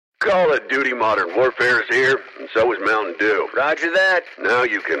Call of Duty Modern Warfare is here, and so is Mountain Dew. Roger that. Now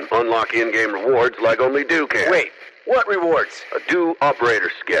you can unlock in-game rewards like only Dew can. Wait, what rewards? A Dew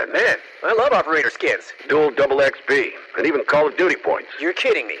Operator Skin. Man, I love operator skins. Dual double XP, and even Call of Duty points. You're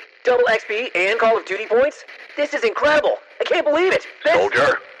kidding me. Double XP and Call of Duty points? This is incredible. I can't believe it.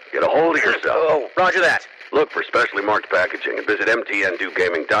 Soldier, get a hold of yourself. Oh, roger that. Look for specially marked packaging and visit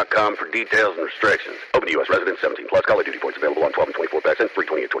mtndewgaming.com for details and restrictions. Open to U.S. residents 17 plus. Call of Duty points available on 12 and 24 packs and free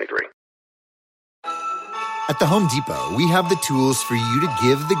 28-23. At the Home Depot, we have the tools for you to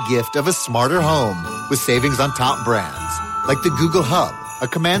give the gift of a smarter home with savings on top brands, like the Google Hub, a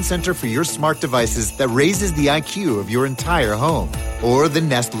command center for your smart devices that raises the IQ of your entire home, or the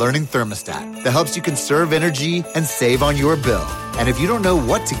Nest Learning Thermostat that helps you conserve energy and save on your bill. And if you don't know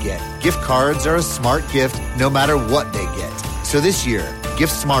what to get, gift cards are a smart gift no matter what they get. So this year,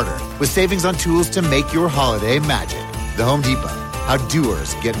 gift smarter with savings on tools to make your holiday magic. The Home Depot, how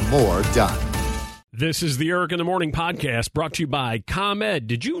doers get more done. This is the Eric in the Morning podcast brought to you by ComEd.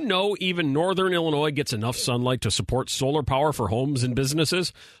 Did you know even Northern Illinois gets enough sunlight to support solar power for homes and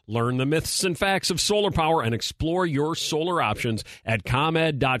businesses? Learn the myths and facts of solar power and explore your solar options at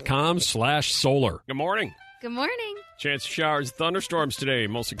ComEd.com/solar. Good morning. Good morning. Chance of showers, thunderstorms today.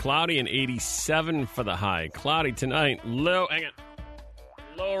 Mostly cloudy and 87 for the high. Cloudy tonight. Low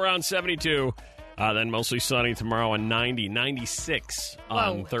around 72. Then mostly sunny tomorrow and 96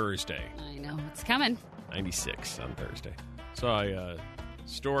 on Thursday. I know. It's coming. 96 on Thursday. So I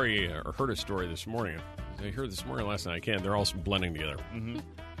heard a story this morning. I heard this morning last night. I can't. They're all blending together. Mm-hmm.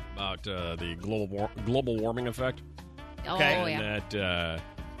 About the global warming effect. Okay. And that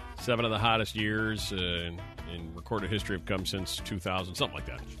 7 of the hottest years in recorded history have come since 2000, something like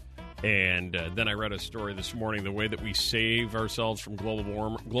that. And then I read a story this morning. The way that we save ourselves from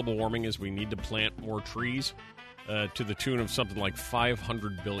global warming is we need to plant more trees to the tune of something like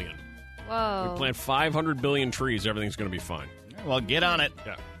 500 billion. Whoa. We plant 500 billion trees, everything's going to be fine. Well, get on it.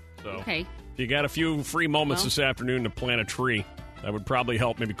 Yeah. So Okay. if you got a few free moments this afternoon to plant a tree, that would probably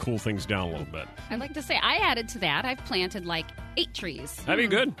help maybe cool things down a little bit. I'd like to say I added to that. I've planted like 8 trees. That'd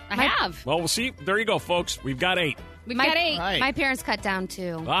be good. I have. Well, we'll see. There you go, folks. We've got 8. We've got 8. Right. My parents cut down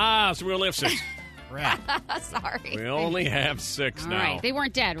too. So we only have 6. Right. Sorry. We only have 6 All now. right. They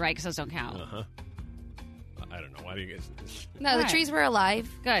weren't dead, right? Because those don't count. Uh-huh. I don't know. Why do you guys... No, the Right. trees were alive.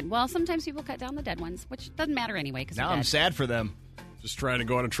 Good. Well, sometimes people cut down the dead ones, which doesn't matter anyway because Now they're I'm dead. sad for them. Just trying to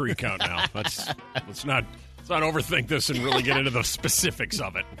go on a tree count now. Let's not overthink this and really get into the specifics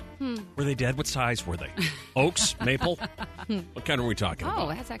of it. Were they dead? What size were they? Oaks? Maple? What kind are we talking Oh,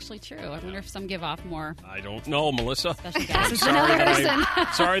 about? that's actually true. I wonder if some give off more I don't know, Melissa. special I'm gases than sorry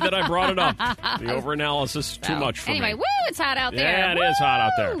others. sorry that I brought it up. The overanalysis is too much for anyway, me. woo, it's hot out there. Yeah, it is hot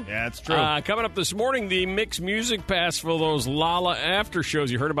out there. Woo! Yeah, it's true. Coming up this morning, the Mixed Music Pass for those Lala after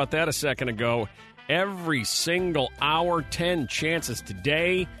shows. You heard about that a second ago. Every single hour, 10 chances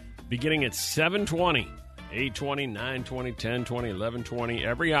today, beginning at 7:20. 8:20, 9:20, 10:20, 11:20.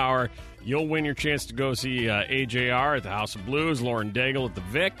 Every hour, you'll win your chance to go see AJR at the House of Blues, Lauren Daigle at the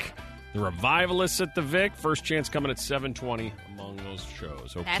Vic, the Revivalists at the Vic. First chance coming at 7:20 among those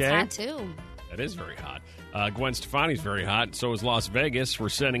shows. Okay, That's hot too. That is very hot. Gwen Stefani's very hot. So is Las Vegas. We're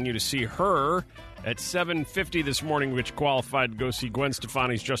sending you to see her at 7:50 this morning, which qualified to go see Gwen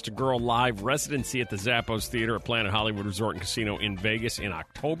Stefani's Just a Girl live residency at the Zappos Theater at Planet Hollywood Resort and Casino in Vegas in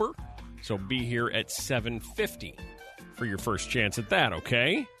October. So be here at 7:50 for your first chance at that,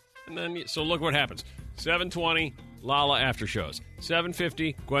 okay? And then, so look what happens. 7:20, Lala after shows.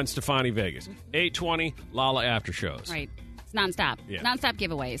 7:50, Gwen Stefani Vegas. 8:20, Lala after shows. Right. It's nonstop. Yeah. Nonstop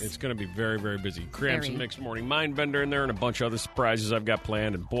giveaways. It's going to be very, very busy. Cram Very. some Mixed Morning Mind Bender in there and a bunch of other surprises I've got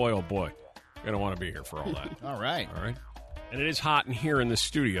planned. And boy, oh boy, you're going to want to be here for all that. All right. All right? And it is hot in here in the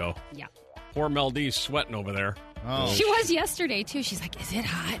studio. Yeah. Poor Mel D's sweating over there. Oh. She was yesterday, too. She's like, is it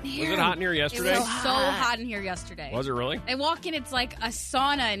hot in here? Was it hot in here yesterday? It was so hot in here yesterday. Was it really? I walk in, it's like a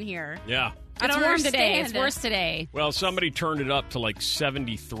sauna in here. Yeah. I It's don't warm today. understand It's it. worse today. Well, somebody turned it up to like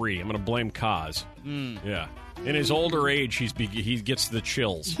 73. I'm going to blame Kaz. Yeah. In his older age, he gets the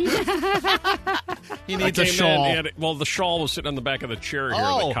chills. He needs I a came shawl. in, the shawl was sitting on the back of the chair here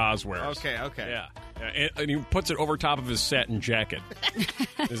that Kaz wears. Okay. Yeah. And he puts it over top of his satin jacket.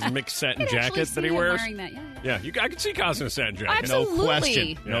 His mixed satin jacket that he wears. Wearing that. Yeah, I can see Kaz in a satin jacket. Absolutely. No question.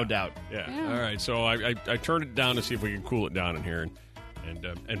 Yeah. No doubt. Yeah. All right. So I turned it down to see if we can cool it down in here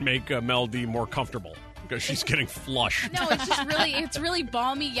and make Mel D more comfortable because she's getting flushed. No, it's just really, it's really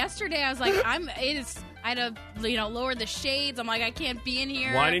balmy. Yesterday, I was like, I had to, lower the shades. I'm like, I can't be in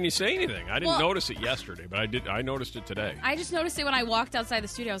here. Why didn't you say anything? I didn't notice it yesterday, but I noticed it today. I just noticed it when I walked outside the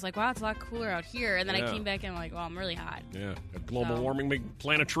studio. I was like, wow, it's a lot cooler out here. And then I came back and I'm like, well, I'm really hot. Yeah, global warming. We can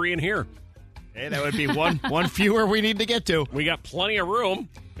plant a tree in here. Hey, that would be one fewer we need to get to. We got plenty of room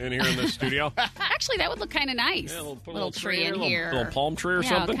in here in this studio. Actually, that would look kind of nice. Yeah, little tree in here. Little palm tree or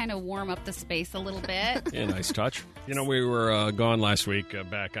something. Kind of warm up the space a little bit. Yeah, nice touch. We were gone last week,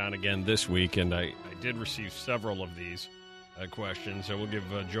 back on again this week, and I did receive several of these questions. So we'll give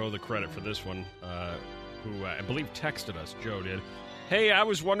Joe the credit for this one, who I believe texted us. Joe did. Hey, I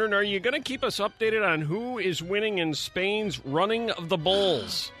was wondering, are you going to keep us updated on who is winning in Spain's Running of the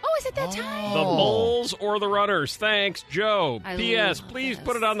Bulls? Oh, is it that time? The Bulls or the Runners? Thanks, Joe. I P.S. love Please this.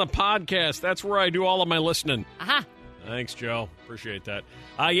 put it on the podcast. That's where I do all of my listening. Aha. Thanks, Joe. Appreciate that.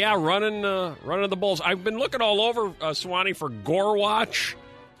 Running the Bulls. I've been looking all over, Swanee, for Gore Watch,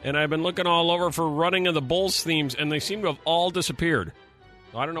 and I've been looking all over for Running of the Bulls themes, and they seem to have all disappeared.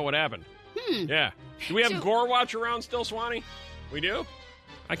 So I don't know what happened. Yeah. Do we have Gore Watch around still, Swanee? We do?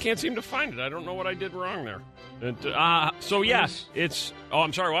 I can't seem to find it. I don't know what I did wrong there. It's... Oh,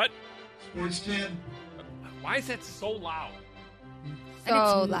 I'm sorry, what? Sports 10. Why is that so loud?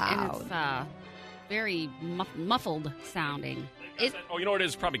 So And loud. it's very muffled sounding. Oh, you know what it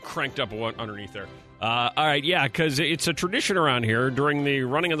is? Probably cranked up underneath there. All right, yeah, because it's a tradition around here during the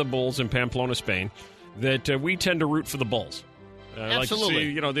Running of the Bulls in Pamplona, Spain, that we tend to root for the Bulls.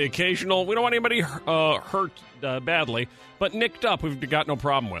 Absolutely. Like to see, the occasional. We don't want anybody hurt badly, but nicked up, we've got no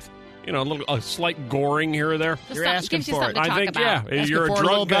problem with. A slight goring here or there. You're asking gives you for something it. to talk I think, about. yeah. You're a for it a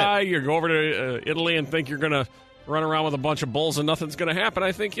little drunk guy. You go over to Italy and think you're going to run around with a bunch of bulls and nothing's going to happen.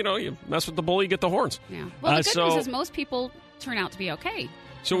 I think, you mess with the bull, you get the horns. Yeah. Well, the good news is most people turn out to be okay.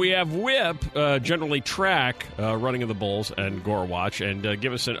 So we have Whip generally track Running of the Bulls and Gore Watch and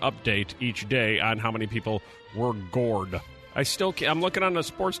give us an update each day on how many people were gored. I still can't. I'm looking on the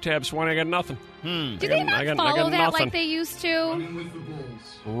sports tab, Swanee. I got nothing. Do they not follow that like they used to? Running with the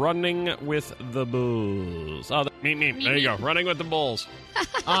Bulls. Running with the Bulls. Oh, there you go. Running with the Bulls.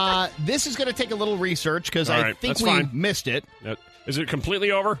 This is going to take a little research because All I right, think that's we fine. missed it. Is it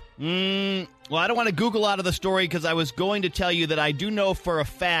completely over? Well, I don't want to Google out of the story because I was going to tell you that I do know for a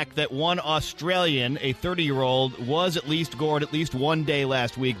fact that one Australian, a 30-year-old, was at least gored at least one day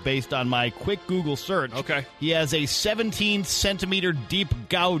last week based on my quick Google search. Okay. He has a 17-centimeter deep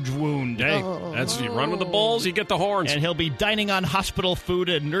gouge wound. Hey, you run with the Bulls, you get the horns. And he'll be dining on hospital food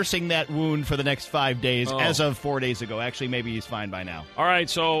and nursing that wound for the next 5 days as of 4 days ago. Actually, maybe he's fine by now. All right,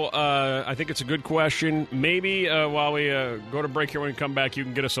 so I think it's a good question. Maybe while we go to break here, when we come back, you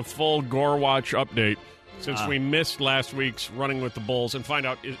can get us a full Gore Watch update since we missed last week's Running with the Bulls and find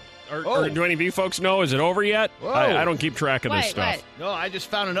out, or do any of you folks know, is it over yet? I don't keep track of this stuff. What? No, I just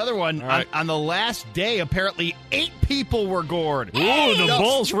found another one. All right. On the last day, apparently 8 people were gored. Ooh, the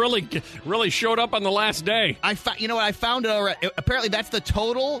Bulls really showed up on the last day. I found it already. Apparently, that's the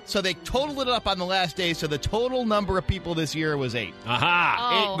total. So they totaled it up on the last day. So the total number of people this year was 8.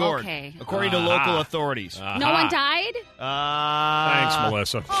 Aha! 8 gored, okay. according to local authorities. No one died? Thanks,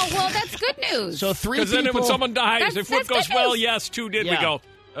 Melissa. Oh, well, that's good news. So 3 Because people. then when someone dies, That's- if it that's goes good well, news. yes, 2 did. Yeah. We go,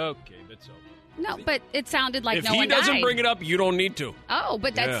 okay, that's over. No, but it sounded like If no he one doesn't died. bring it up, you don't need to. Oh,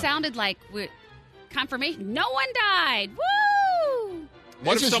 but that Yeah. sounded like confirmation. No one died. Woo!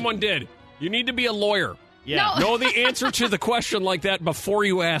 What This if is- someone did? You need to be a lawyer. Yeah. No. Know the answer to the question like that before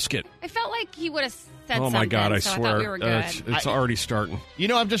you ask it. I felt like he would have said Oh something. my God! I so swear, I thought we were good. it's already starting.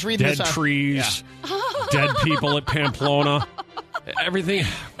 I'm just reading Dead this. trees, dead people at Pamplona. Everything.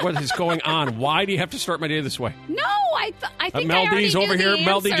 What is going on? Why do you have to start my day this way? No, I think Mel I already D's knew over the here.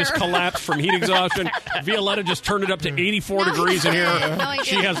 Mel D answer. just collapsed from heat exhaustion. Violetta just turned it up to 84 No, degrees in here. no, I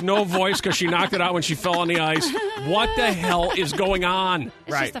She didn't. has no voice because she knocked it out when she fell on the ice. What the hell is going on?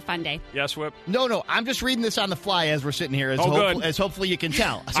 It's just a fun day. Yes, Whip? No, I'm just reading this on the fly as we're sitting here, as, good. as hopefully you can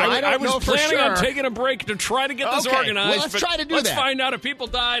tell. So I don't was know for planning on sure. taking a break to try to get this Okay, organized. well, let's but try to do let's that. find out if people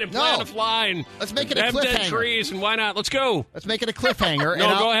died and No. plan to fly and Let's make it a have dead cliffhanger. trees and why not? Let's go. Let's make it a cliffhanger. No,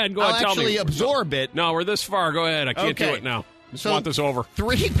 and go ahead. Go I'll ahead. Tell me. actually absorb it. No, we're this far. Go ahead. I can't do Okay. it now. Just So- want this over.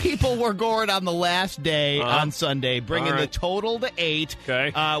 3 people were gored on the last day on Sunday, bringing All right. the total to 8.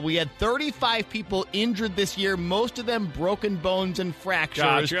 Okay. We had 35 people injured this year, most of them broken bones and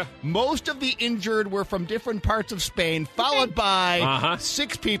fractures. Gotcha. Most of the injured were from different parts of Spain, followed by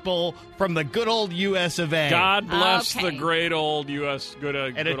 6 people from the good old U.S. of A. God bless Okay. the great old U.S. Good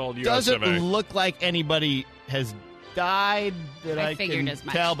and old it U.S. doesn't of A. look like anybody has died that I figured can as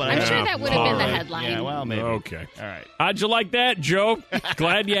much. tell, but I'm I sure don't that would have been the know. headline. Yeah, well, maybe. Okay. All right. How'd you like that, Joe?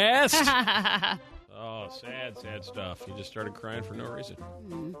 Glad you asked. Oh, sad stuff. You just started crying for no reason.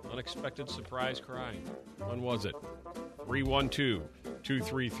 Unexpected surprise crying. When was it?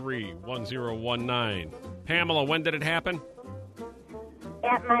 312-233-1019. Pamela, when did it happen?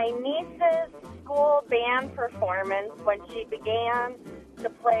 At my niece's school band performance when she began to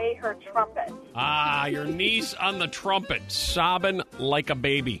play her trumpet. Ah, your niece on the trumpet, sobbing like a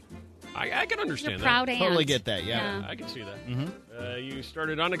baby. I can understand You're proud that. aunt. Totally get that, yeah. I can see that. You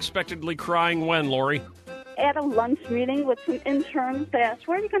started unexpectedly crying when, Lori? At a lunch meeting with some interns, they asked,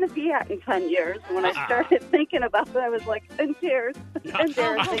 where are you going to be at in 10 years? And when I started thinking about it, I was like, 10 years.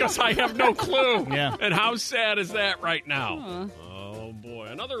 Because I have no clue. Yeah. And how sad is that right now? Oh, boy.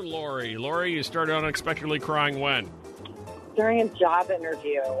 Another Lori. Lori, you started unexpectedly crying when? During a job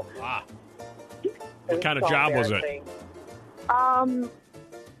interview. What kind of job was it?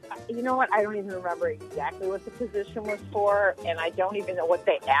 You know what? I don't even remember exactly what the position was for, and I don't even know what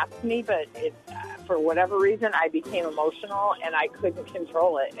they asked me, but for whatever reason, I became emotional, and I couldn't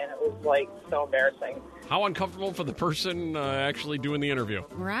control it, and it was, like, so embarrassing. How uncomfortable for the person actually doing the interview.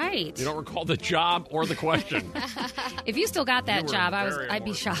 Right. You don't recall the job or the question. If you still got that You were job, very I'd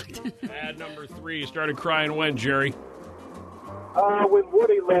be shocked. Ad number 3, you started crying when, Jerry? When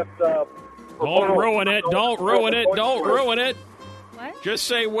Woody left. Don't ruin it. Don't ruin it. Don't ruin it. What? Just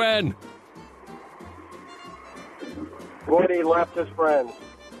say when. Woody left his friends.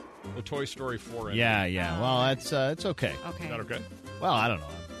 The Toy Story 4 ending. Yeah. Well, it's okay. Okay. Is that okay? Well, I don't know.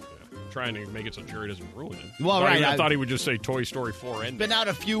 Trying to make it so Jerry doesn't ruin it. Well, right. I thought he would just say Toy Story 4 ending. It's been out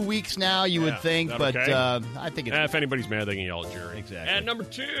a few weeks now, you would think, Is but that okay? I think it's... If anybody's mad, they can yell at Jerry. Exactly. At number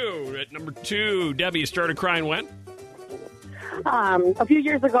 2, Debbie, you started crying when? A few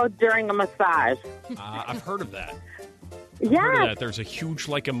years ago during a massage. I've heard of that. Yeah. Heard of that. There's a huge,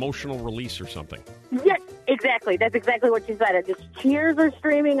 emotional release or something. Yeah, exactly. That's exactly what you said. I just tears are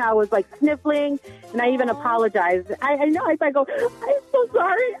streaming. I was sniffling, and I even apologized. I know. I go, I'm so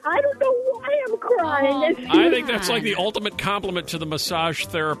sorry. I don't know why I'm crying. I think that's the ultimate compliment to the massage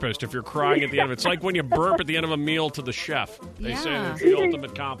therapist if you're crying at the end of it. It's like when you burp at the end of a meal to the chef. They say it's the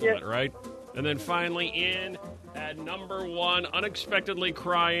ultimate compliment, right? And then finally in at number 1, unexpectedly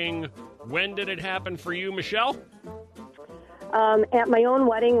crying. When did it happen for you, Michelle? At my own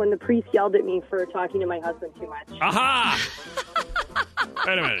wedding when the priest yelled at me for talking to my husband too much. Aha!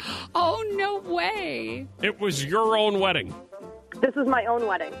 Wait a minute. Oh, no way. It was your own wedding. This was my own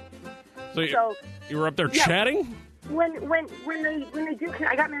wedding. So you were up there chatting? When they do,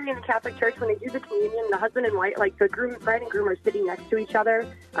 I got married in a Catholic church. When they do the communion, the husband and wife, the bride and groom, are sitting next to each other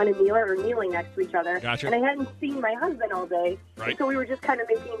on a kneeler or kneeling next to each other. Gotcha. And I hadn't seen my husband all day, right. So we were just kind of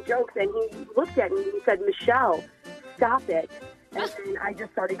making jokes. And he looked at me and he said, "Michelle, stop it." And then I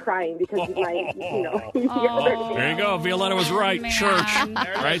just started crying because of my, There you go. Violetta was right. man. Church.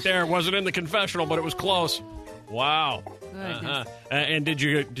 Right there. It wasn't in the confessional, but it was close. Wow. And did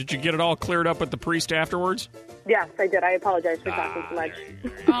you get it all cleared up with the priest afterwards? Yes, I did. I apologize for talking too much.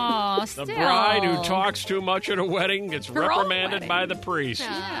 Oh, The bride who talks too much at a wedding gets Her own reprimanded wedding. by the priest.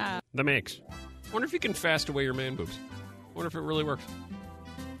 Yeah. The mix. Wonder if you can fast away your man boobs. Wonder if it really works.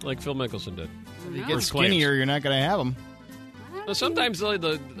 Like Phil Mickelson did. If you Or get claims. skinnier, you're not going to have them. Well, sometimes I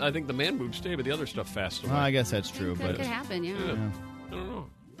think the man boobs stay, but the other stuff fasts away. Well, I guess that's true. That But could happen, yeah. I don't know.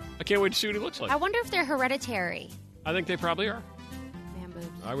 I can't wait to see what he looks like. I wonder if they're hereditary. I think they probably are. Man boobs.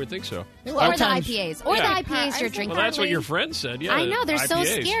 I would think so. Or the IPAs. Or Yeah. the IPAs you're drinking. Well, that's what your friend said. Yeah, I know. They're so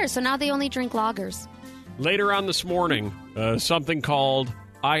IPAs. scarce, so now they only drink lagers. Later on this morning, something called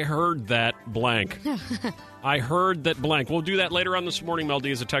I Heard That Blank. I heard that blank. We'll do that later on this morning, Mel D,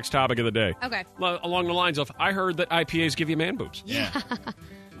 as a text topic of the day. Okay. Along the lines of, I heard that IPAs give you man boobs. Yeah.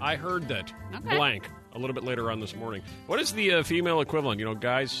 I heard that Okay. blank a little bit later on this morning. What is the female equivalent?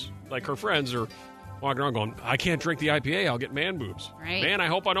 Guys like her friends are walking around going, I can't drink the IPA. I'll get man boobs. Right. Man, I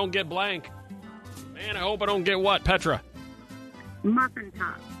hope I don't get blank. Man, I hope I don't get what, Petra? Muffin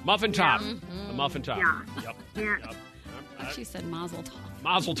top. Muffin top. Mm-hmm. A muffin top. Yeah. Yep. Yeah. Yep. She said mazel tov.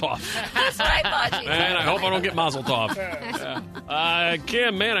 Mazel tov. That's what I thought she Man, I hope I don't get mazel tov. Yeah.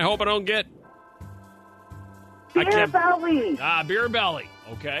 Kim, man, I hope I don't get... Beer belly. Beer belly.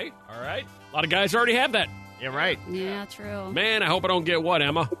 Okay, all right. A lot of guys already have that. Yeah, right. Yeah, true. Man, I hope I don't get what,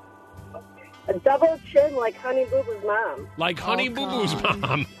 Emma? A double chin like Honey Boo Boo's mom. Like Honey Boo Boo's mom.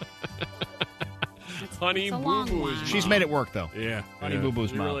 Honey it's a Boo long Boo's one. She's made it work, though. Yeah. Honey yeah, Boo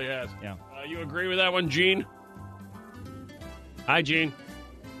Boo's she mom. really has. Yeah. You agree with that one, Gene? Hi, Gene.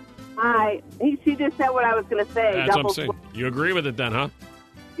 Hi. She just said what I was going to say. That's what I'm saying. You agree with it then, huh?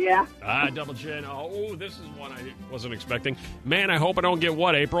 Yeah. Double chin. Oh, this is one I wasn't expecting. Man, I hope I don't get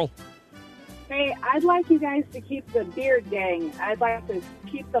what, April? Hey, I'd like you guys to keep the beard gang. I'd like to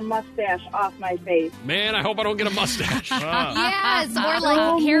keep the mustache off my face. Man, I hope I don't get a mustache. Yes, or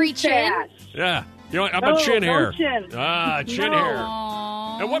like hairy chin. Yeah. You know what? How about chin hair? Chin. Chin hair.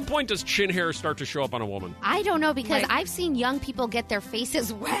 At what point does chin hair start to show up on a woman? I don't know because I've seen young people get their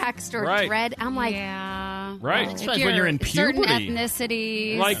faces waxed or dread. I'm like, yeah. Right. Especially when you're in certain puberty.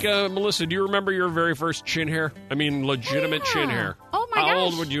 ethnicities. Like, Melissa, do you remember your very first chin hair? I mean, legitimate chin hair. Oh, my How gosh.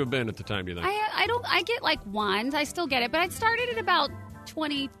 old would you have been at the time, do you think? I get like ones. I still get it, but I started at about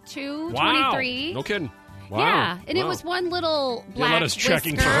 22, Wow. 23. No kidding. Wow. Yeah, and it Wow. was one little black Yoleta's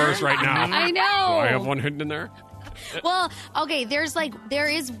checking for whisker. hers right now. I know. Do I have one hidden in there? well, okay, there is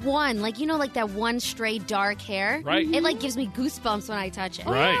one, like, you know, like that one stray dark hair. Right. It like gives me goosebumps when I touch it.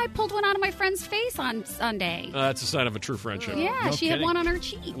 Oh, Right. yeah, I pulled one out of my friend's face on Sunday. That's a sign of a true friendship. Yeah, No she had kidding. one on her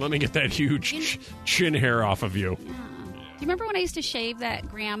cheek. Let me get that huge chin hair off of you. Do you remember when I used to shave that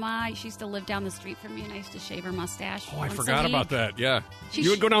grandma? She used to live down the street from me, and I used to shave her mustache. Oh, I once a forgot week. about that. Yeah. She-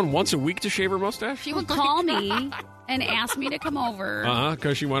 You would go down once a week to shave her mustache? She would call me and ask me to come over,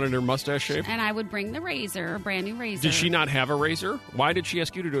 Because she wanted her mustache shaved? and I would bring the razor, a brand new razor. Did she not have a razor? Why did she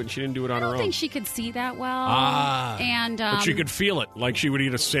ask you to do it and she didn't do it on I her don't own? think she could see that well. And but she could feel it. Like she would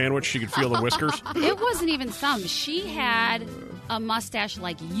eat a sandwich, she could feel the whiskers. It wasn't even some. She had a mustache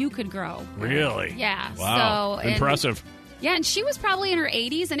like you could grow. Really? Yeah. Wow. So, and- Impressive. Yeah, and she was probably in her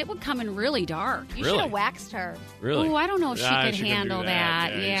 80s, and it would come in really dark. You Really? should have waxed her. Really? Oh, I don't know if she Ah, could she couldn't handle do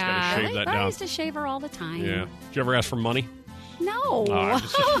that. that. Yeah, you just Yeah. gotta shave that But I down. used to shave her all the time. Yeah. Did you ever ask for money? No. Oh, I'm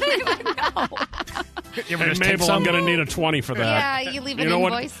just- You ever Hey, just take Mabel, I'm some? going to need a 20 for that. Yeah, you leave an know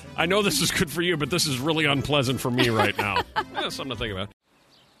invoice. what? I know this is good for you, but this is really unpleasant for me right now. Something to think about.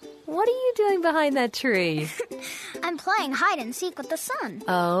 What are you doing behind that tree? I'm playing hide and seek with the sun.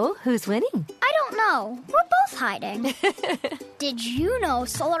 Oh, who's winning? I don't know. We're both hiding. Did you know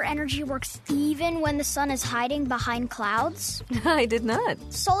solar energy works even when the sun is hiding behind clouds? I did not.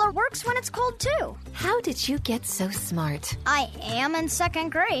 Solar works when it's cold too. How did you get so smart? I am in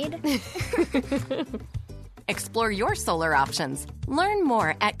second grade. Explore your solar options. Learn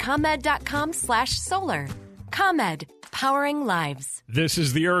more at ComEd.com/solar. ComEd, powering lives. This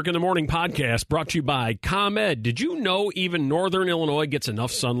is the Eric in the Morning podcast brought to you by ComEd. Did you know even Northern Illinois gets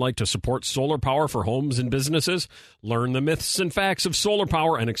enough sunlight to support solar power for homes and businesses? Learn the myths and facts of solar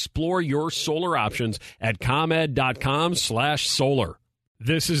power and explore your solar options at ComEd.com/solar.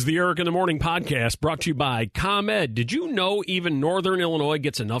 This is the Eric in the Morning podcast brought to you by ComEd. Did you know even Northern Illinois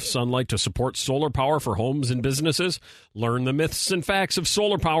gets enough sunlight to support solar power for homes and businesses? Learn the myths and facts of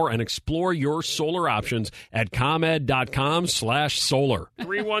solar power and explore your solar options at ComEd.com/solar.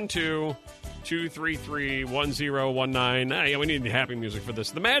 312-233-1019. Yeah, we need happy music for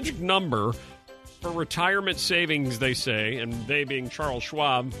this. The magic number for retirement savings, they say, and they being Charles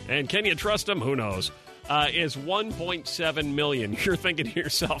Schwab, and can you trust him? Who knows? Is 1.7 million. You're thinking to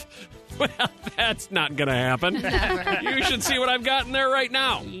yourself, well, that's not going to happen. You should see what I've got in there right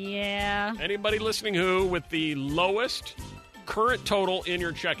now. Yeah. Anybody listening who with the lowest current total in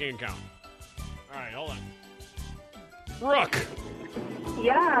your checking account? All right, hold on. Brooke.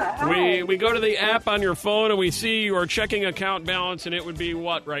 Yeah. Hi. We go to the app on your phone and we see your checking account balance, and it would be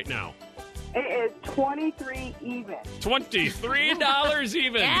what right now? It is 23 even. $23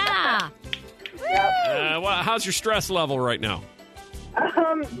 even. Yeah. How's your stress level right now?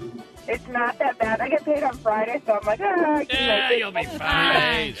 It's not that bad. I get paid on Friday, so I'm like, Yeah, you'll be fine.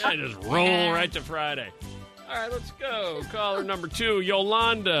 I just roll right to Friday. All right, let's go. Caller number 2,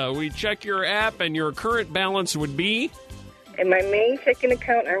 Yolanda. We check your app, and your current balance would be? In my main checking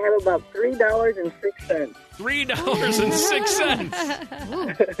account, I have about $3.06.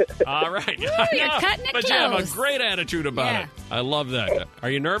 $3.06. All right. Ooh, you're cutting it But you have a close. great attitude about it. I love that. Are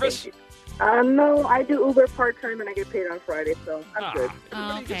you nervous? No, I do Uber part-time, and I get paid on Friday, so I'm good.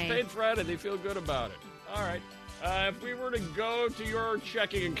 Everybody gets paid Friday. They feel good about it. All right. If we were to go to your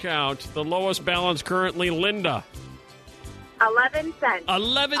checking account, the lowest balance currently, Linda. 11 cents.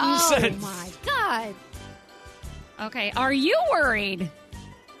 11 Oh, cents. my God. Okay, are you worried?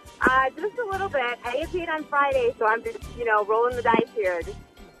 Just a little bit. I get paid on Friday, so I'm just, rolling the dice here. Just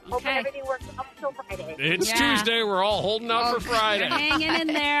hoping everything works out until Friday. It's Tuesday. We're all holding out for Friday. You're hanging in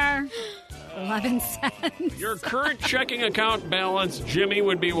there. 11 cents. Your current checking account balance, Jimmy,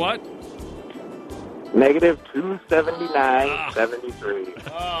 would be what? Negative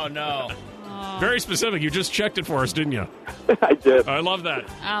 279.73. Oh, no. Very specific. You just checked it for us, didn't you? I did. I love that.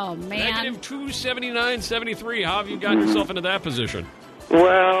 Oh, man. Negative 279.73. How have you gotten yourself into that position?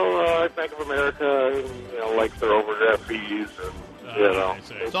 Well, Bank of America, likes their overdraft fees, and It's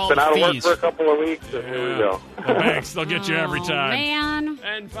been out of work for a couple of weeks, and here we go. The banks, they'll get you every time. Man.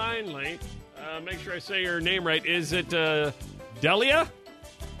 And finally, make sure I say your name right. Is it Delia?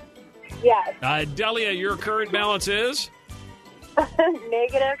 Yes. Delia, your current balance is?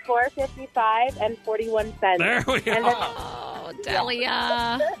 Negative $4.55 and 41 cents. There we go. Oh,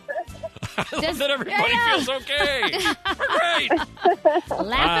 Delia. I love that everybody feels okay. Great. Laugh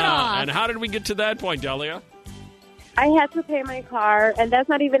it off. And how did we get to that point, Delia? I had to pay my car, and that's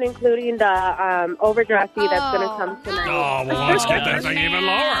not even including the overdraft fee that's going to come tonight. Oh, well, let's get that thing even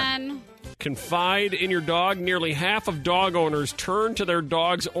lower. Confide in your dog. Nearly half of dog owners turn to their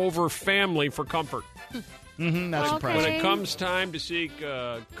dogs over family for comfort. That's surprising. When it comes time to seek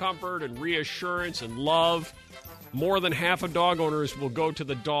comfort and reassurance and love, more than half of dog owners will go to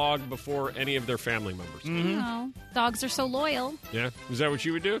the dog before any of their family members. Oh, dogs are so loyal. Yeah? Is that what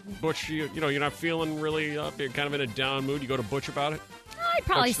you would do? Butch, you're not feeling really up, you're kind of in a down mood, you go to Butch about it? I'd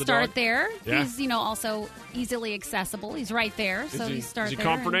probably start dog? there. Yeah. He's, also easily accessible. He's right there, so you start is he there.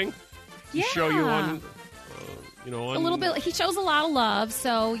 comforting? Yeah. Show you one, a little bit. He shows a lot of love,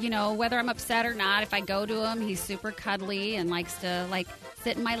 so, whether I'm upset or not, if I go to him, he's super cuddly and likes to,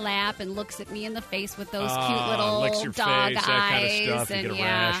 sit in my lap and looks at me in the face with those cute little licks your dog face, eyes. that kind of stuff. And you get a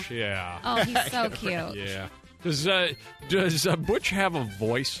yeah. rash. Yeah. Oh, he's so cute. Yeah. Does Butch have a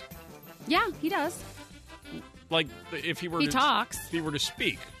voice? Yeah, he does. Like, if he were He talks. If he were to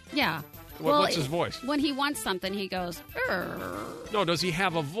speak. Yeah. What's his voice? When he wants something, he goes, "Urgh." No, does he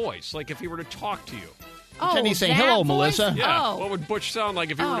have a voice? Like, if he were to talk to you. Can he say, that hello, voice? Melissa? Yeah. Oh. What would Butch sound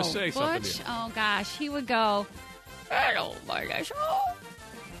like if he were to say something to Butch? you? Oh, gosh. He would go, "Hello, my gosh. Oh,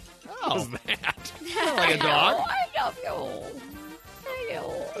 What was that? Like a dog. I love you.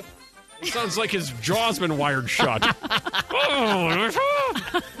 Hello." It sounds like his jaw's been wired shut. Oh, I love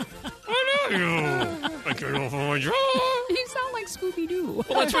you. I can't open my jaw. You sound like Scooby-Doo.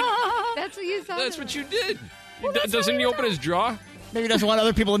 Well, that's what, That's what you sound that's what you did. Well, Doesn't he open his jaw? Maybe he doesn't want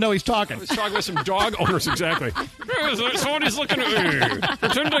other people to know he's talking. I was talking with some dog owners, exactly. Somebody's looking at me.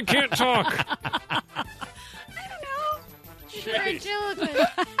 Pretend I can't talk. He's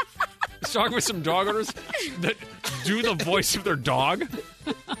talking with some dog owners that do the voice of their dog.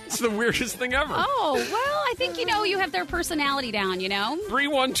 It's the weirdest thing ever. Oh, well, I think, you have their personality down,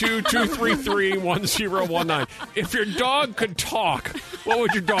 312-233-1019. If your dog could talk, what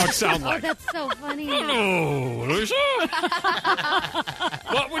would your dog sound like? Oh, that's so funny. Hello, Lisa.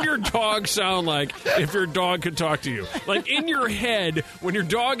 What would your dog sound like if your dog could talk to you? Like, in your head, when your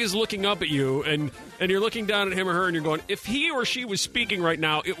dog is looking up at you and you're looking down at him or her and you're going, if he or she was speaking right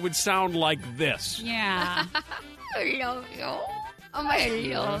now, it would sound like this. Yeah. I love you. Oh, I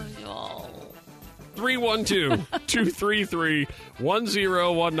love you.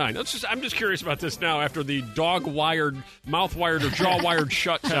 312-233-1019. I'm just curious about this now after the dog-wired, mouth-wired, or jaw-wired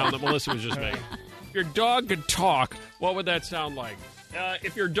shut sound that Melissa was just making. If your dog could talk, what would that sound like?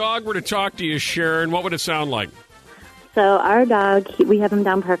 If your dog were to talk to you, Sharon, what would it sound like? So our dog, we have him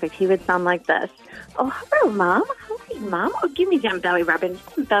down perfect. He would sound like this. Oh, hello, Mom. Hi, Mom. Oh, give me them belly rubbins.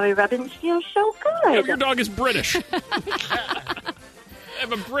 Them belly rubbins feel so good. Yeah, your dog is British. I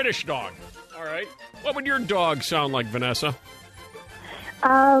have a British dog. All right. What would your dog sound like, Vanessa?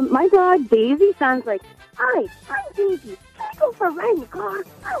 My dog, Daisy, sounds like, hi, I'm Daisy. Can I go for a ride in the car?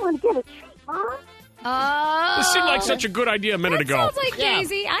 I want to get a treat, Mom. Oh. This seemed like such a good idea a minute ago. Sounds like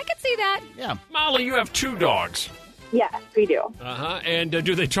Daisy. I could see that. Yeah. Molly, you have 2 dogs. Yes, we do. Uh-huh. And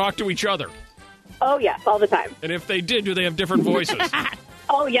do they talk to each other? Oh, yes, all the time. And if they did, do they have different voices?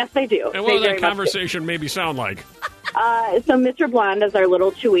 Oh, yes, they do. And what would that conversation maybe sound like? So Mr. Blonde is our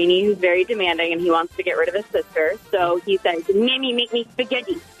little Chewini who's very demanding, and he wants to get rid of his sister. So he says, Mammy, make me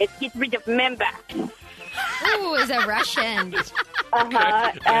spaghetti. Let's get rid of Memba. Ooh, is it Russian?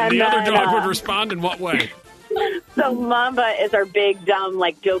 Uh-huh. And the other dog would respond in what way? So Mamba is our big, dumb,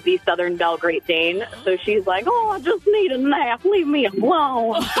 dopey Southern Belle Great Dane. So she's like, oh, I just need a nap. Leave me alone.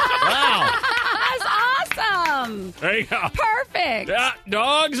 Wow. That's awesome. There you go. Perfect. Yeah,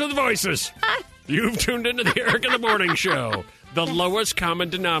 dogs with voices. You've tuned into the Eric in the Morning Show, the lowest common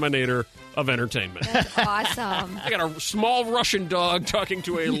denominator of entertainment. That's awesome. I got a small Russian dog talking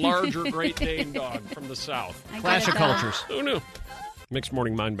to a larger Great Dane dog from the South. Clash of cultures. Who knew? Mixed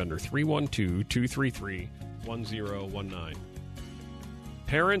Morning Mindbender, 312-233-1019.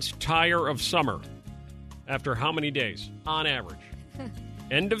 Parents tire of summer after how many days, on average?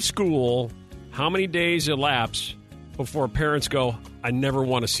 End of school, how many days elapse before parents go, I never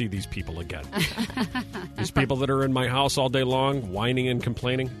want to see these people again? These people that are in my house all day long, whining and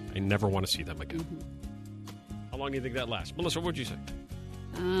complaining, I never want to see them again. How long do you think that lasts? Melissa, what would you say?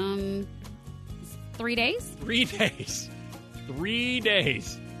 3 days? 3 days. 3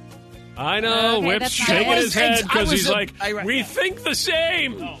 days. I know. Okay, Whip's that's shaking not- his head because he's like, I- we think the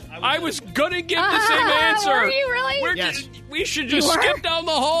same. I was gonna give the same answer. Were you really? Yes. We should just skip down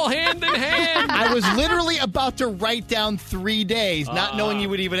the whole hand in hand. I was literally about to write down 3 days, not knowing you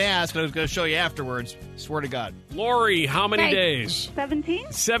would even ask, but I was going to show you afterwards. Swear to God. Lori, how many Hey. days?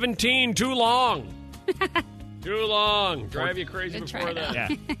 17? 17, too long. Too long. Drive you crazy Good before try, that.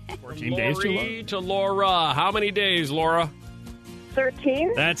 Yeah. 14 Lori days too long. to Laura. How many days, Laura?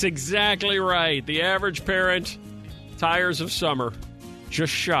 13? That's exactly right. The average parent tires of summer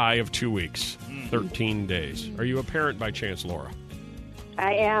just shy of 2 weeks. 13 days. Are you a parent by chance, Laura?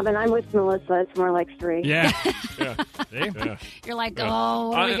 I am, and I'm with Melissa. It's more like 3. Yeah. Yeah. You're like, oh,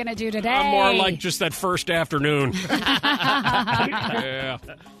 what are we going to do today? I'm more like just that first afternoon. Yeah.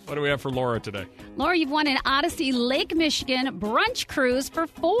 What do we have for Laura today? Laura, you've won an Odyssey Lake Michigan brunch cruise for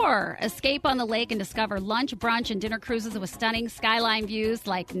 4. Escape on the lake and discover lunch, brunch, and dinner cruises with stunning skyline views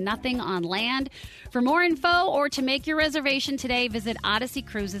like nothing on land. For more info or to make your reservation today, visit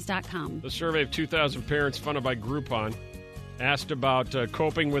odysseycruises.com. The survey of 2,000 parents funded by Groupon asked about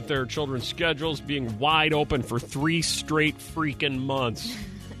coping with their children's schedules being wide open for 3 straight freaking months.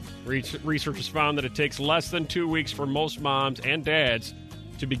 Researchers found that it takes less than 2 weeks for most moms and dads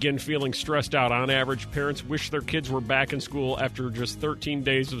to begin feeling stressed out. On average, parents wish their kids were back in school after just 13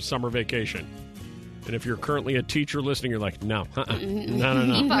 days of summer vacation. And if you're currently a teacher listening, you're like, no. No. Keep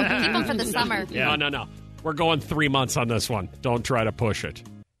them for the summer. Yeah. No. We're going 3 months on this one. Don't try to push it.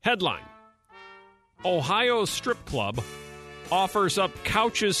 Headline: Ohio strip club offers up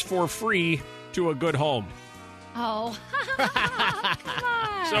couches for free to a good home. Oh.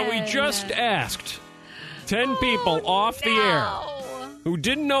 So we just asked 10 people off the air who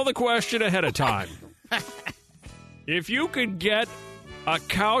didn't know the question ahead of time. If you could get a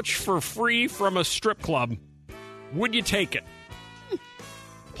couch for free from a strip club, would you take it?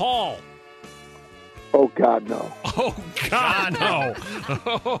 Paul. Oh, God, no. Oh, God, no.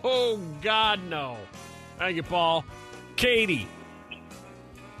 Oh, God, no. Thank you, Paul. Katie.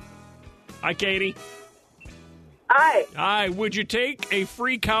 Hi, Katie. Hi. Hi. Would you take a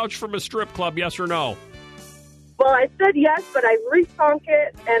free couch from a strip club, yes or no? Well, I said yes, but I rethunk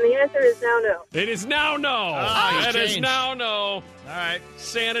it, and the answer is now no. It is now no. It is changed. now no. All right.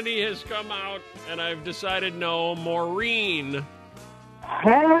 Sanity has come out, and I've decided no. Maureen.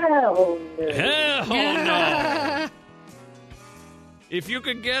 Hell no. Hell no. If you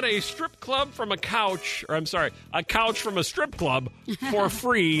could get a strip club from a couch, or I'm sorry, a couch from a strip club for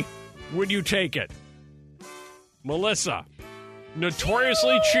free, would you take it? Melissa.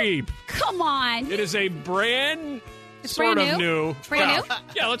 Notoriously cheap. Come on. It is a brand It's sort brand of new? new. It's brand new?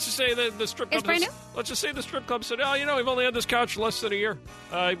 Yeah, let's just say the strip club. It's brand new? Let's just say the strip club said, "Oh, we've only had this couch less than a year.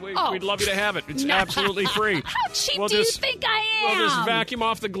 We'd love you to have it. It's No. absolutely free. How cheap do you think I am? We'll just vacuum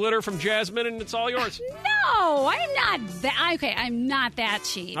off the glitter from Jasmine, and it's all yours." No, I'm not that. Okay, I'm not that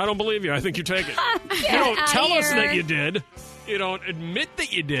cheap. I don't believe you. I think you take it. Get You don't outta tell us here. that you did. You don't admit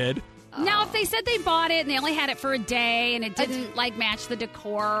that you did. Now, if they said they bought it and they only had it for a day and it didn't like match the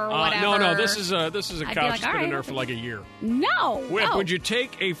decor or whatever. No. This is a I'd couch be like, that's all been in right, there for like a year. No. Whip, no. would you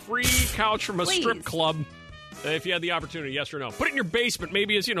take a free couch from a strip Please. club if you had the opportunity? Yes or no? Put it in your basement,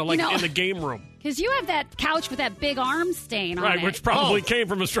 maybe as in the game room, Because you have that couch with that big arm stain on it. right? Which probably came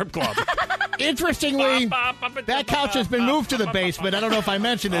from a strip club. Interestingly, that couch has been moved to the basement. I don't know if I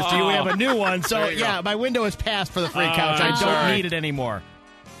mentioned this to you. We have a new one. So, There you yeah, go. my window is passed for the free couch. I I'm don't sorry. need it anymore.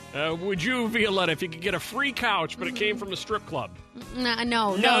 Would you, Violetta, if you could get a free couch, but it came from a strip club? No,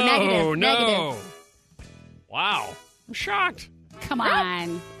 No, negative. no. Negative. Wow, I'm shocked. Come on.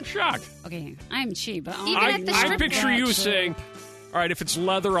 I'm shocked. Okay, I'm cheap. But Even at the I strip picture club. you saying, "All right, if it's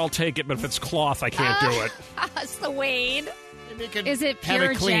leather, I'll take it, but if it's cloth, I can't do it." That's the Wade. Is it have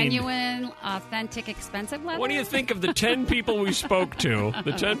pure, it cleaned. genuine, authentic, expensive leather? What do you think of the 10 people we spoke to?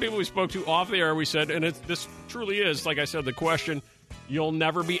 The 10 people we spoke to off the air, we said, and this truly is, like I said, the question, you'll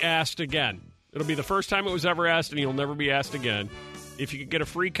never be asked again. It'll be the first time it was ever asked, and you'll never be asked again. If you could get a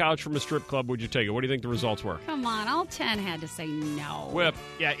free couch from a strip club, would you take it? What do you think the results were? Come on, all 10 had to say no. Whip.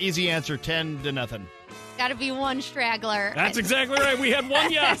 Yeah, easy answer, 10-0. Got to be one straggler. That's exactly right. We had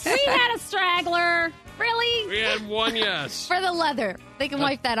one yes. We had a straggler. Really? We had one yes. For the leather. They can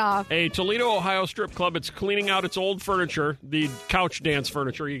wipe that off. A Toledo, Ohio strip club. It's cleaning out its old furniture, the couch dance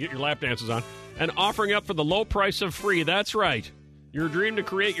furniture you get your lap dances on, and offering up for the low price of free. That's right. Your dream to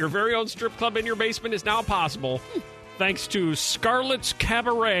create your very own strip club in your basement is now possible thanks to Scarlett's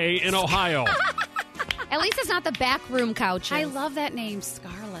Cabaret in Ohio. At least it's not the back room couches. I love that name,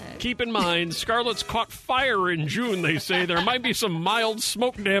 Scarlett. Keep in mind, Scarlett's caught fire in June, they say. There might be some mild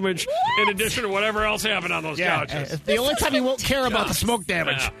smoke damage in addition to whatever else happened on those couches. The only time you won't care about the smoke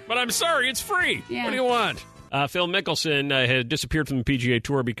damage. Yeah, but I'm sorry, it's free. Yeah. What do you want? Phil Mickelson had disappeared from the PGA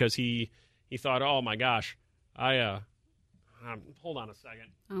Tour because he he thought, oh, my gosh, hold on a second.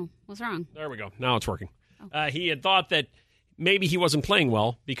 Oh, what's wrong? There we go. Now it's working. He had thought that maybe he wasn't playing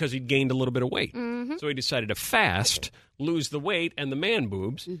well because he'd gained a little bit of weight. Mm-hmm. So he decided to fast, lose the weight and the man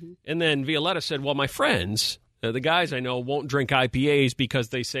boobs. Mm-hmm. And then Violetta said, well, my friends, the guys I know, won't drink IPAs because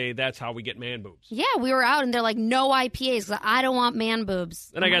they say that's how we get man boobs. Yeah, we were out and they're like, no IPAs. 'Cause I don't want man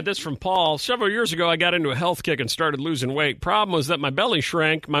boobs. And I got this from Paul. Several years ago, I got into a health kick and started losing weight. Problem was that my belly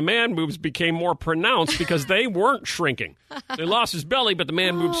shrank. My man boobs became more pronounced because they weren't shrinking. So he lost his belly, but the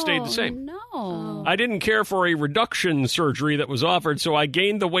man boobs stayed the same. No. I didn't care for a reduction surgery that was offered, so I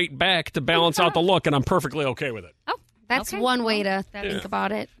gained the weight back to balance out the look, and I'm perfectly okay with it. Oh, that's one way to think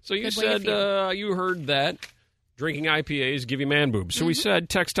about it. So you Good way to said feel. you heard that. Drinking IPAs give you man boobs. So we said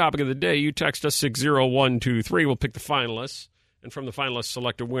text topic of the day. You text us 60123. We'll pick the finalists. And from the finalists,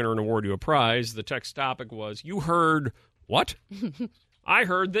 select a winner and award you a prize. The text topic was, you heard what? I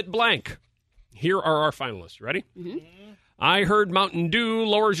heard that blank. Here are our finalists. Ready? Mm-hmm. I heard Mountain Dew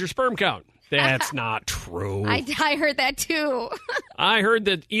lowers your sperm count. That's not true. I heard that too. I heard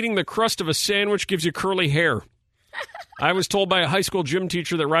that eating the crust of a sandwich gives you curly hair. I was told by a high school gym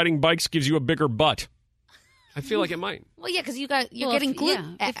teacher that riding bikes gives you a bigger butt. I feel like it might. Well, yeah, because you're getting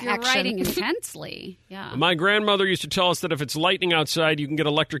glute if you're action. riding intensely. Yeah. My grandmother used to tell us that if it's lightning outside, you can get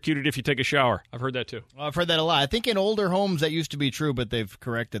electrocuted if you take a shower. I've heard that too. Well, I've heard that a lot. I think in older homes that used to be true, but they've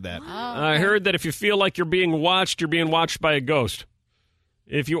corrected that. I heard that if you feel like you're being watched by a ghost.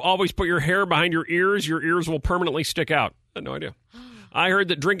 If you always put your hair behind your ears will permanently stick out. I had no idea. I heard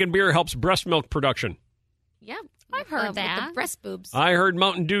that drinking beer helps breast milk production. Yeah, I've heard that. With the breast boobs. I heard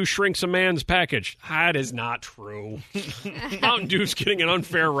Mountain Dew shrinks a man's package. That is not true. Mountain Dew's getting an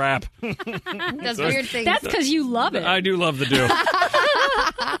unfair rap. Does weird things. That's because you love it. I do love the Dew.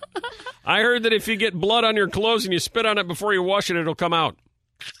 I heard that if you get blood on your clothes and you spit on it before you wash it, it'll come out.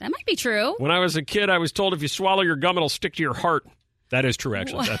 That might be true. When I was a kid, I was told if you swallow your gum, it'll stick to your heart. That is true,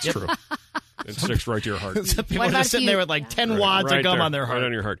 actually. That's true. It sticks right to your heart. People are just sitting there with like 10 wads of gum there, on their heart. Right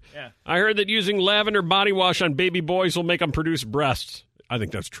on your heart. Yeah. I heard that using lavender body wash on baby boys will make them produce breasts. I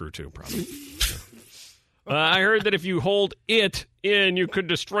think that's true, too, probably. I heard that if you hold it in, you could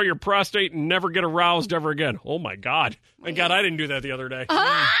destroy your prostate and never get aroused ever again. Oh, my God. Thank God I didn't do that the other day.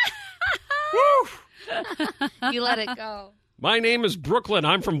 Woo! You let it go. My name is Brooklyn.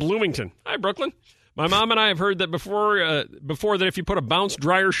 I'm from Bloomington. Hi, Brooklyn. My mom and I have heard that before that if you put a bounce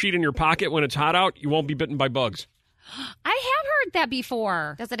dryer sheet in your pocket when it's hot out, you won't be bitten by bugs. I have heard that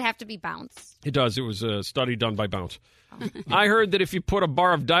before. Does it have to be bounce? It does. It was a study done by Bounce. I heard that if you put a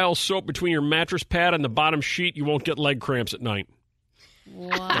bar of Dial soap between your mattress pad and the bottom sheet, you won't get leg cramps at night.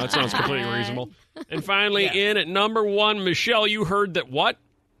 What? That sounds completely reasonable. And finally, in at number one, Michelle, you heard that what?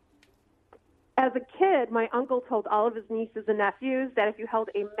 As a kid, my uncle told all of his nieces and nephews that if you held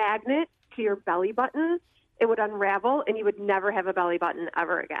a magnet to your belly button, it would unravel and you would never have a belly button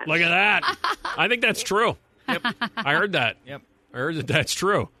ever again. Look at that. I think that's true. Yep. I heard that. Yep. I heard that's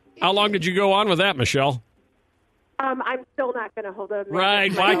true. How long did you go on with that, Michelle? I'm still not going to hold a magnet.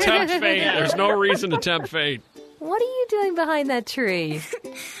 Right. Why tempt fate? There's no reason to tempt fate. What are you doing behind that tree?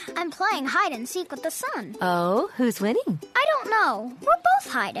 I'm playing hide and seek with the sun. Oh, who's winning? I don't know. We're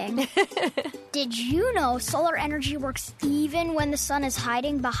both hiding. Did you know solar energy works even when the sun is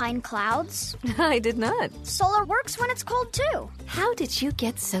hiding behind clouds? I did not. Solar works when it's cold, too. How did you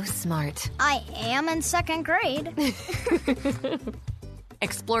get so smart? I am in second grade.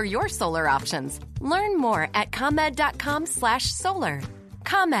 Explore your solar options. Learn more at ComEd.com/solar.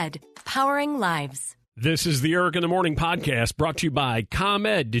 ComEd, powering lives. This is the Eric in the Morning podcast brought to you by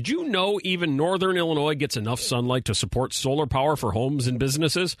ComEd. Did you know even Northern Illinois gets enough sunlight to support solar power for homes and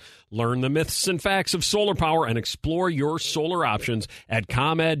businesses? Learn the myths and facts of solar power and explore your solar options at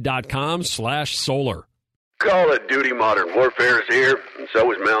ComEd.com/solar. Call of Duty Modern Warfare is here, and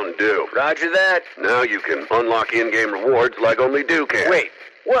so is Mountain Dew. Roger that. Now you can unlock in-game rewards like only Dew can. Wait,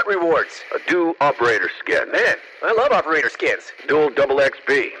 what rewards? A Dew Operator Skin. Man, I love Operator Skins. Dual double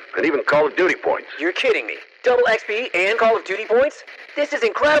XP, and even Call of Duty points. You're kidding me. Double XP and Call of Duty points? This is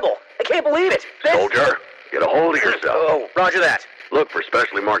incredible. I can't believe it. Soldier, get a hold of yourself. Oh, roger that. Look for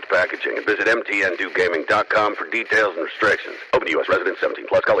specially marked packaging and visit mtndewgaming.com for details and restrictions. Open to U.S. residents 17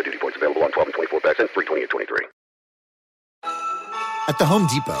 plus. Call of Duty points available on 12 and 24 packs and free 28-23. At the Home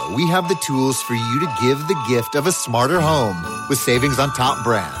Depot, we have the tools for you to give the gift of a smarter home with savings on top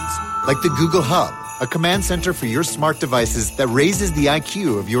brands. Like the Google Hub, a command center for your smart devices that raises the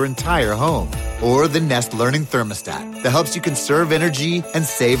IQ of your entire home. Or the Nest Learning Thermostat that helps you conserve energy and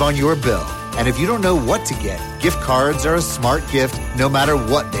save on your bill. And if you don't know what to get, gift cards are a smart gift no matter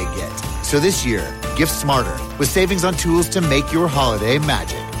what they get. So this year, gift smarter with savings on tools to make your holiday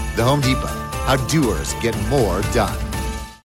magic. The Home Depot. how doers get more done.